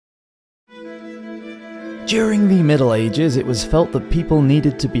During the Middle Ages, it was felt that people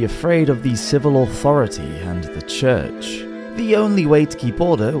needed to be afraid of the civil authority and the church. The only way to keep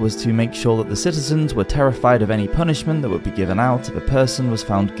order was to make sure that the citizens were terrified of any punishment that would be given out if a person was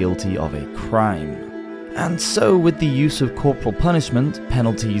found guilty of a crime. And so, with the use of corporal punishment,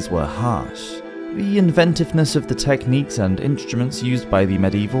 penalties were harsh. The inventiveness of the techniques and instruments used by the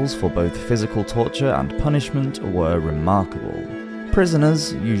medievals for both physical torture and punishment were remarkable.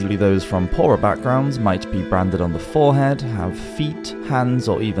 Prisoners, usually those from poorer backgrounds, might be branded on the forehead, have feet, hands,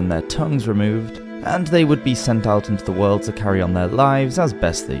 or even their tongues removed, and they would be sent out into the world to carry on their lives as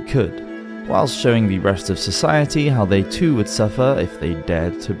best they could, whilst showing the rest of society how they too would suffer if they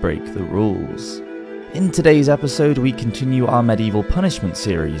dared to break the rules. In today's episode, we continue our medieval punishment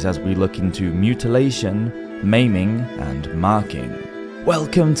series as we look into mutilation, maiming, and marking.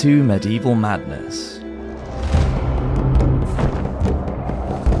 Welcome to Medieval Madness.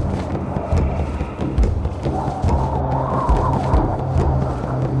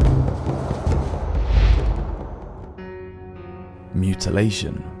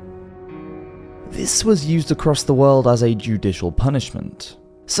 Mutilation. This was used across the world as a judicial punishment,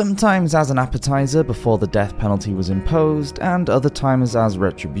 sometimes as an appetizer before the death penalty was imposed, and other times as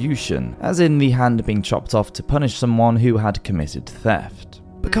retribution, as in the hand being chopped off to punish someone who had committed theft.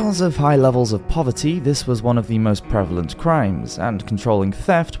 Because of high levels of poverty, this was one of the most prevalent crimes, and controlling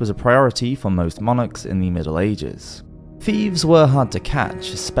theft was a priority for most monarchs in the Middle Ages. Thieves were hard to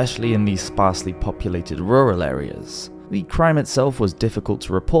catch, especially in these sparsely populated rural areas. The crime itself was difficult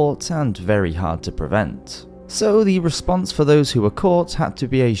to report and very hard to prevent. So the response for those who were caught had to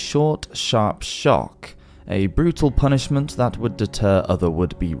be a short, sharp shock, a brutal punishment that would deter other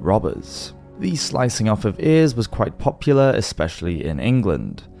would-be robbers. The slicing off of ears was quite popular, especially in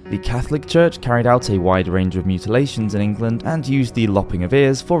England. The Catholic Church carried out a wide range of mutilations in England and used the lopping of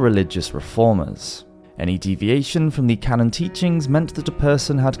ears for religious reformers. Any deviation from the canon teachings meant that a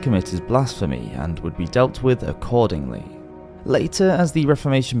person had committed blasphemy and would be dealt with accordingly. Later, as the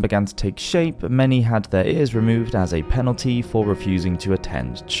Reformation began to take shape, many had their ears removed as a penalty for refusing to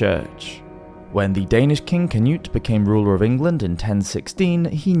attend church. When the Danish king Canute became ruler of England in 1016,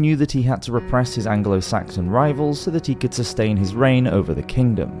 he knew that he had to repress his Anglo-Saxon rivals so that he could sustain his reign over the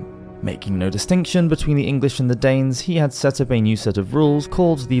kingdom. Making no distinction between the English and the Danes, he had set up a new set of rules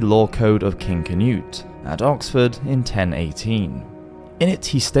called the Law Code of King Canute at Oxford in 1018. In it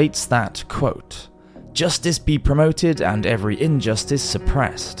he states that, quote, "Justice be promoted and every injustice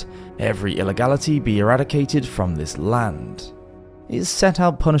suppressed, every illegality be eradicated from this land." It set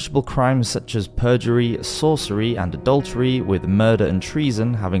out punishable crimes such as perjury, sorcery, and adultery, with murder and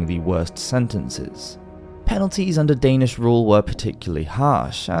treason having the worst sentences. Penalties under Danish rule were particularly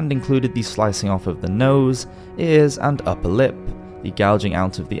harsh and included the slicing off of the nose, ears, and upper lip, the gouging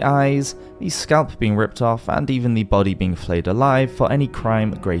out of the eyes, the scalp being ripped off, and even the body being flayed alive for any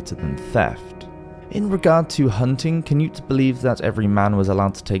crime greater than theft. In regard to hunting, Canute believed that every man was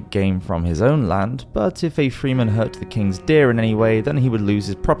allowed to take game from his own land, but if a freeman hurt the king's deer in any way, then he would lose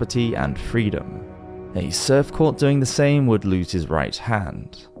his property and freedom. A serf caught doing the same would lose his right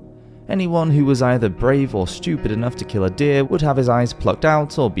hand. Anyone who was either brave or stupid enough to kill a deer would have his eyes plucked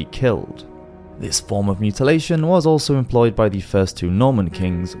out or be killed. This form of mutilation was also employed by the first two Norman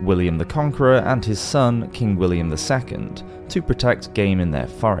kings, William the Conqueror and his son, King William II, to protect game in their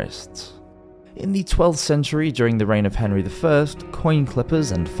forests. In the 12th century, during the reign of Henry I, coin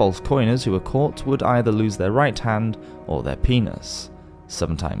clippers and false coiners who were caught would either lose their right hand or their penis,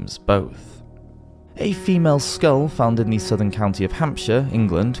 sometimes both. A female skull found in the southern county of Hampshire,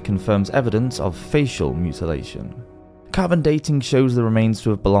 England, confirms evidence of facial mutilation. Carbon dating shows the remains to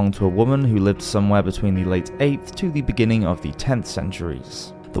have belonged to a woman who lived somewhere between the late 8th to the beginning of the 10th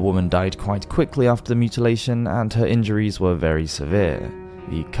centuries. The woman died quite quickly after the mutilation, and her injuries were very severe.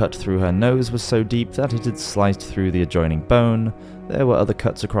 The cut through her nose was so deep that it had sliced through the adjoining bone. There were other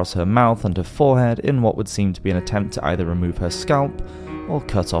cuts across her mouth and her forehead in what would seem to be an attempt to either remove her scalp or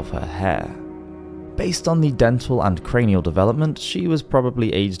cut off her hair. Based on the dental and cranial development, she was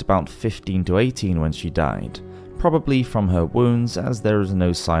probably aged about 15 to 18 when she died, probably from her wounds, as there is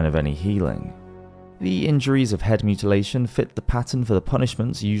no sign of any healing. The injuries of head mutilation fit the pattern for the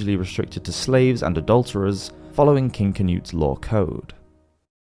punishments usually restricted to slaves and adulterers following King Canute's law code.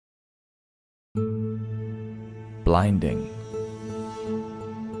 Blinding.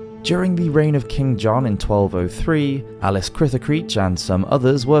 During the reign of King John in 1203, Alice Crithercreech and some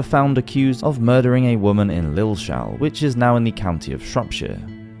others were found accused of murdering a woman in Lillshall, which is now in the county of Shropshire.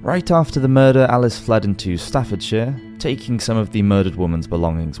 Right after the murder, Alice fled into Staffordshire, taking some of the murdered woman's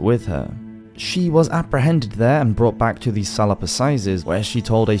belongings with her. She was apprehended there and brought back to the Salop Assizes, where she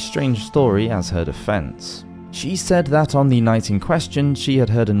told a strange story as her defense. She said that on the night in question, she had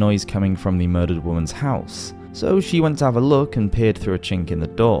heard a noise coming from the murdered woman's house, so she went to have a look and peered through a chink in the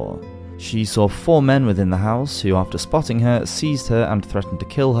door. She saw 4 men within the house who, after spotting her, seized her and threatened to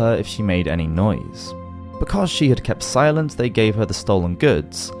kill her if she made any noise. Because she had kept silent, they gave her the stolen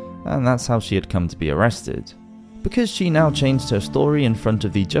goods, and that's how she had come to be arrested. Because she now changed her story in front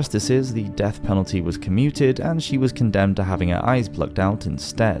of the justices, the death penalty was commuted and she was condemned to having her eyes plucked out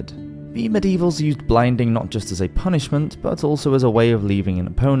instead. The medievals used blinding not just as a punishment, but also as a way of leaving an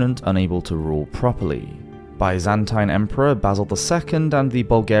opponent unable to rule properly. Byzantine Emperor Basil II and the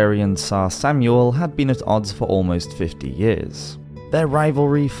Bulgarian Tsar Samuel had been at odds for almost 50 years. Their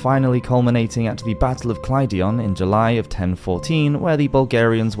rivalry finally culminating at the Battle of Kleidion in July of 1014, where the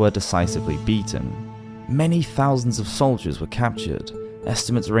Bulgarians were decisively beaten. Many thousands of soldiers were captured,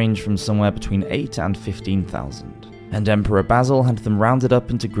 estimates range from somewhere between 8 and 15,000, and Emperor Basil had them rounded up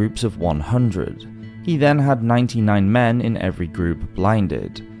into groups of 100. He then had 99 men in every group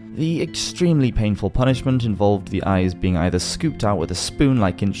blinded. The extremely painful punishment involved the eyes being either scooped out with a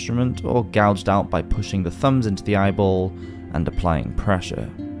spoon-like instrument or gouged out by pushing the thumbs into the eyeball and applying pressure.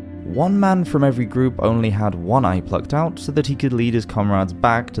 1 man from every group only had 1 eye plucked out so that he could lead his comrades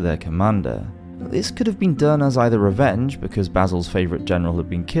back to their commander. This could have been done as either revenge because Basil's favourite general had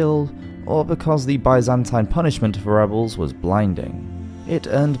been killed, or because the Byzantine punishment for rebels was blinding. It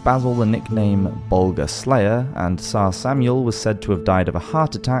earned Basil the nickname Bulgar Slayer, and Tsar Samuel was said to have died of a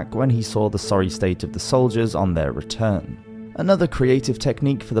heart attack when he saw the sorry state of the soldiers on their return. Another creative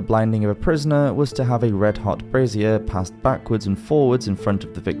technique for the blinding of a prisoner was to have a red-hot brazier passed backwards and forwards in front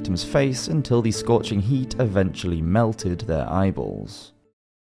of the victim's face until the scorching heat eventually melted their eyeballs.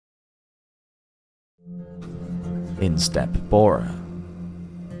 Instep borer.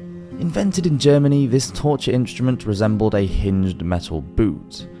 Invented in Germany, this torture instrument resembled a hinged metal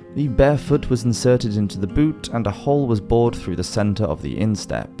boot. The bare foot was inserted into the boot and a hole was bored through the centre of the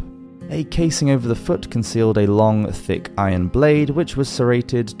instep. A casing over the foot concealed a long, thick iron blade which was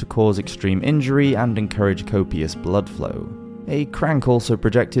serrated to cause extreme injury and encourage copious blood flow. A crank also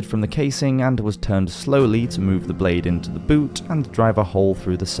projected from the casing and was turned slowly to move the blade into the boot and drive a hole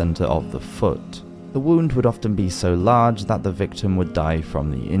through the centre of the foot. The wound would often be so large that the victim would die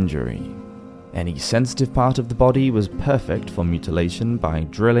from the injury. Any sensitive part of the body was perfect for mutilation by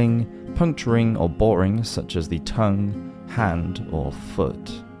drilling, puncturing or boring, such as the tongue, hand or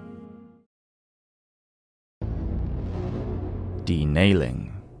foot.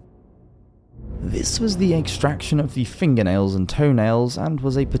 Denailing. This was the extraction of the fingernails and toenails and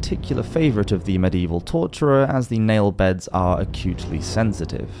was a particular favourite of the medieval torturer as the nail beds are acutely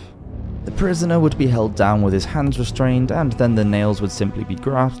sensitive. The prisoner would be held down with his hands restrained and then the nails would simply be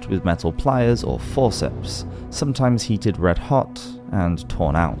grasped with metal pliers or forceps, sometimes heated red hot, and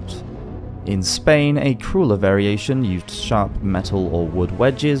torn out. In Spain, a crueler variation used sharp metal or wood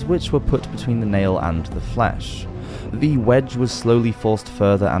wedges which were put between the nail and the flesh. The wedge was slowly forced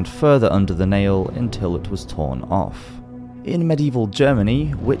further and further under the nail until it was torn off. In medieval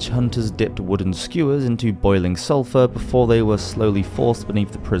Germany, witch hunters dipped wooden skewers into boiling sulphur before they were slowly forced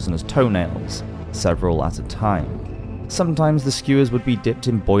beneath the prisoner's toenails, several at a time. Sometimes the skewers would be dipped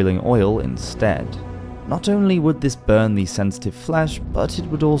in boiling oil instead. Not only would this burn the sensitive flesh, but it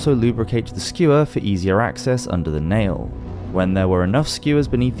would also lubricate the skewer for easier access under the nail. When there were enough skewers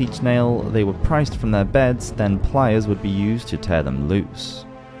beneath each nail, they were prised from their beds, then pliers would be used to tear them loose.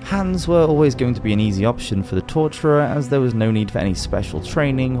 Hands were always going to be an easy option for the torturer as there was no need for any special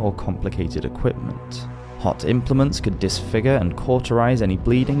training or complicated equipment. Hot implements could disfigure and cauterize any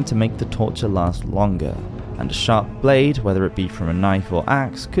bleeding to make the torture last longer, and a sharp blade, whether it be from a knife or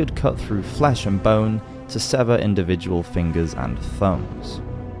axe, could cut through flesh and bone to sever individual fingers and thumbs.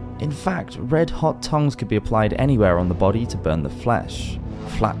 In fact, red-hot tongs could be applied anywhere on the body to burn the flesh.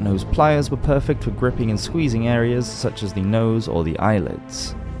 Flat-nosed pliers were perfect for gripping and squeezing areas such as the nose or the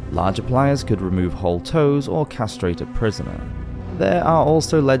eyelids. Larger pliers could remove whole toes or castrate a prisoner. There are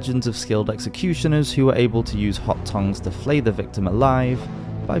also legends of skilled executioners who were able to use hot tongs to flay the victim alive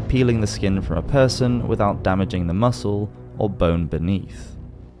by peeling the skin from a person without damaging the muscle or bone beneath.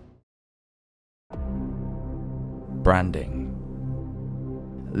 Branding.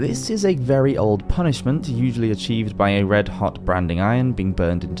 This is a very old punishment, usually achieved by a red-hot branding iron being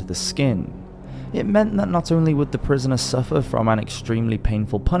burned into the skin. It meant that not only would the prisoner suffer from an extremely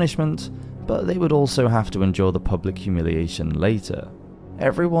painful punishment, but they would also have to endure the public humiliation later.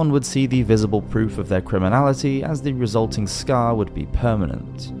 Everyone would see the visible proof of their criminality as the resulting scar would be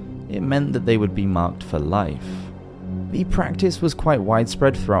permanent. It meant that they would be marked for life. The practice was quite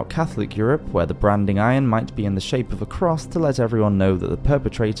widespread throughout Catholic Europe, where the branding iron might be in the shape of a cross to let everyone know that the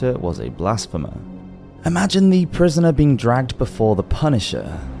perpetrator was a blasphemer. Imagine the prisoner being dragged before the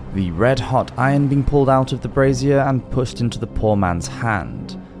punisher, the red-hot iron being pulled out of the brazier and pushed into the poor man's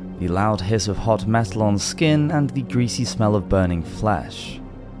hand, the loud hiss of hot metal on skin and the greasy smell of burning flesh.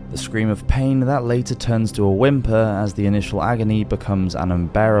 The scream of pain that later turns to a whimper as the initial agony becomes an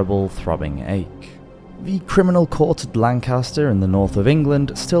unbearable throbbing ache. The criminal court at Lancaster in the north of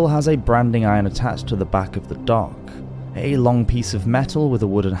England still has a branding iron attached to the back of the dock. A long piece of metal with a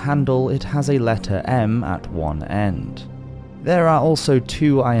wooden handle, it has a letter M at one end. There are also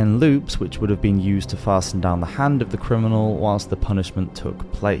 2 iron loops which would have been used to fasten down the hand of the criminal whilst the punishment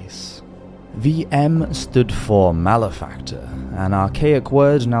took place. The M stood for malefactor, an archaic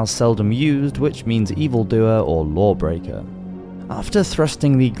word now seldom used which means evildoer or lawbreaker. After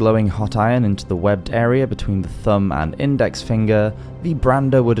thrusting the glowing hot iron into the webbed area between the thumb and index finger, the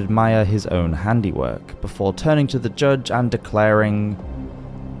brander would admire his own handiwork, before turning to the judge and declaring,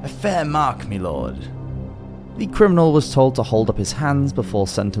 "A fair mark, my lord." The criminal was told to hold up his hands before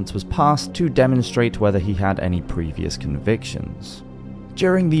sentence was passed to demonstrate whether he had any previous convictions.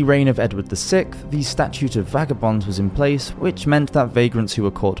 During the reign of Edward VI, the Statute of Vagabonds was in place, which meant that vagrants who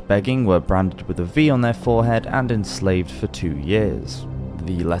were caught begging were branded with a V on their forehead and enslaved for 2 years.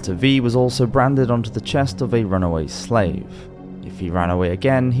 The letter V was also branded onto the chest of a runaway slave. If he ran away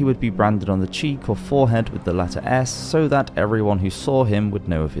again, he would be branded on the cheek or forehead with the letter S so that everyone who saw him would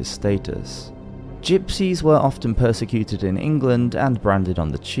know of his status. Gypsies were often persecuted in England and branded on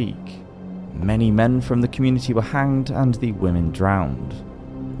the cheek. Many men from the community were hanged and the women drowned.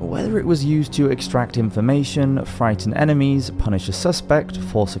 Whether it was used to extract information, frighten enemies, punish a suspect,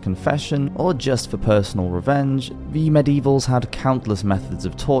 force a confession, or just for personal revenge, the medievals had countless methods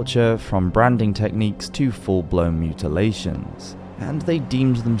of torture, from branding techniques to full-blown mutilations, and they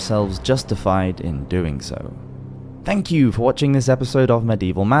deemed themselves justified in doing so. Thank you for watching this episode of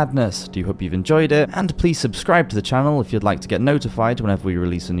Medieval Madness. Do hope you've enjoyed it, and please subscribe to the channel if you'd like to get notified whenever we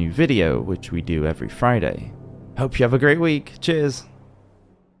release a new video, which we do every Friday. Hope you have a great week. Cheers!